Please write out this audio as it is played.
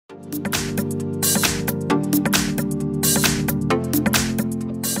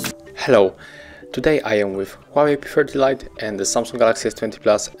Hello, today I am with Huawei P40 Lite and the Samsung Galaxy S20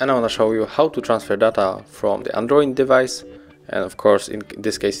 Plus, and I want to show you how to transfer data from the Android device, and of course in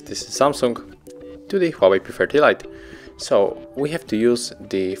this case this is Samsung, to the Huawei P40 Lite. So we have to use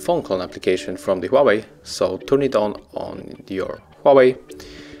the phone clone application from the Huawei, so turn it on your Huawei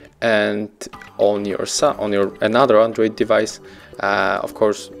and on your another Android device. Of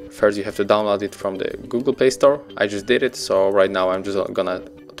course, first you have to download it from the Google Play Store. I just did it, so right now I'm just gonna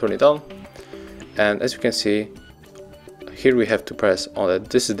turn it on, and as you can see here we have to press on it.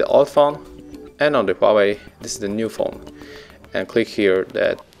 This is the old phone, and on the Huawei this is the new phone, and click here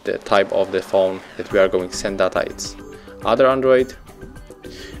that the type of the phone that we are going to send data, it's other Android.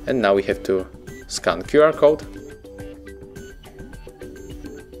 And now we have to scan QR code.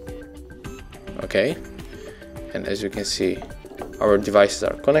 Okay, and as you can see our devices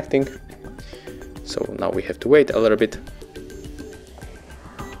are connecting, so now we have to wait a little bit.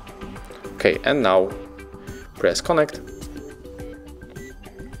 Okay, and now press connect,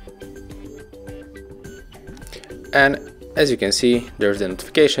 and as you can see there's a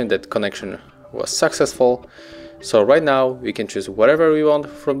notification that connection was successful. So right now we can choose whatever we want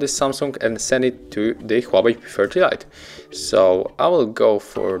from this Samsung and send it to the Huawei P40 Lite. So I will go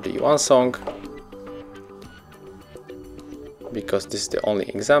for the one song because this is the only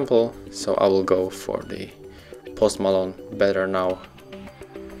example, so I will go for the Post Malone Better Now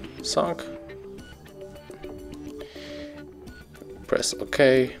song. Press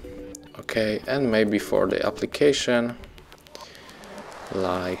OK, and maybe for the application,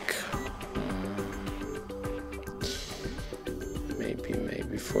 like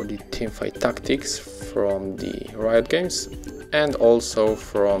maybe for the Teamfight Tactics from the Riot Games, and also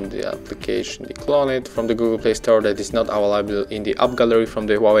from the application, the Clone It from the Google Play Store that is not available in the app gallery from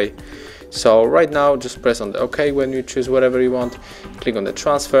the Huawei. So right now just press on the OK when you choose whatever you want, click on the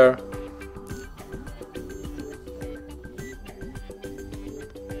transfer,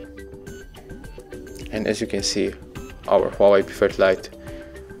 and as you can see our Huawei P40 Lite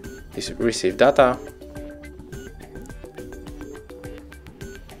is received data.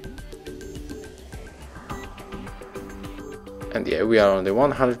 And yeah, we are on the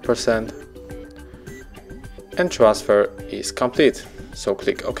 100% and transfer is complete. So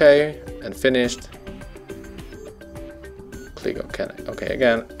click OK and finished. Click OK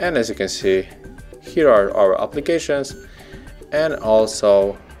again, and as you can see here are our applications, and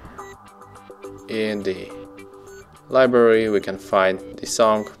also in the library we can find the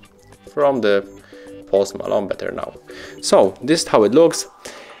song from the Post Malone Better Now. So this is how it looks.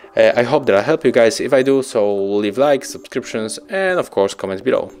 I hope that I help you guys. If I do, so leave likes, subscriptions, and of course comments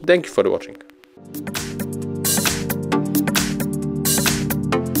below. Thank you for watching.